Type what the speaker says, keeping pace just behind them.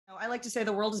I like to say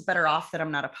the world is better off that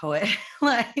I'm not a poet.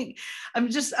 Like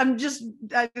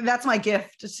that's my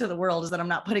gift to the world, is that I'm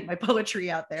not putting my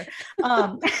poetry out there.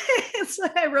 So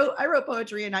I wrote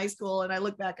poetry in high school, and I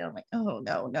look back and I'm like, oh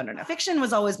no. Fiction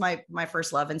was always my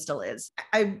first love and still is.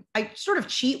 I sort of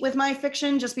cheat with my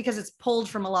fiction just because it's pulled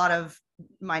from a lot of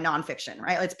my nonfiction,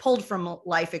 right? It's pulled from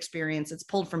life experience. It's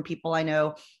pulled from people I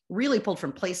know, really pulled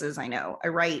from places I know. I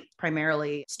write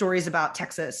primarily stories about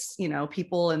Texas,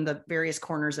 people in the various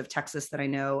corners of Texas that I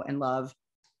know and love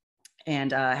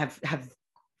and have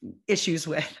issues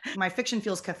with. My fiction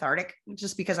feels cathartic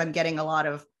just because I'm getting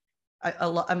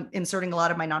I'm inserting a lot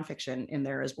of my nonfiction in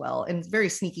there as well, in very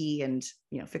sneaky and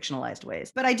fictionalized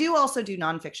ways. But I do also do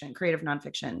nonfiction, creative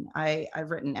nonfiction.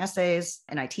 I've written essays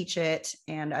and I teach it,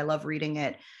 and I love reading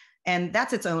it, and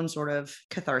that's its own sort of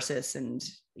catharsis and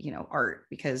art,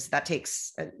 because that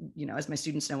takes as my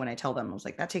students know when I tell them, I was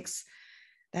like, that takes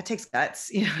guts,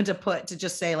 to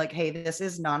just say like, hey, this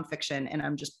is nonfiction and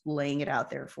I'm just laying it out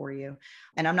there for you.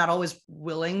 And I'm not always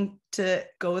willing to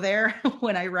go there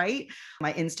when I write.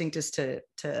 My instinct is to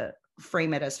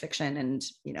frame it as fiction and,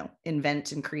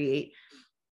 invent and create.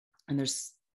 And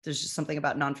there's just something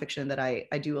about nonfiction that I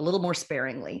do a little more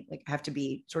sparingly. Like I have to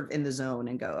be sort of in the zone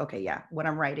and go, okay, yeah, what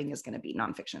I'm writing is going to be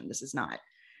nonfiction. This is not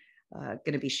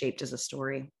going to be shaped as a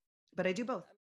story, but I do both.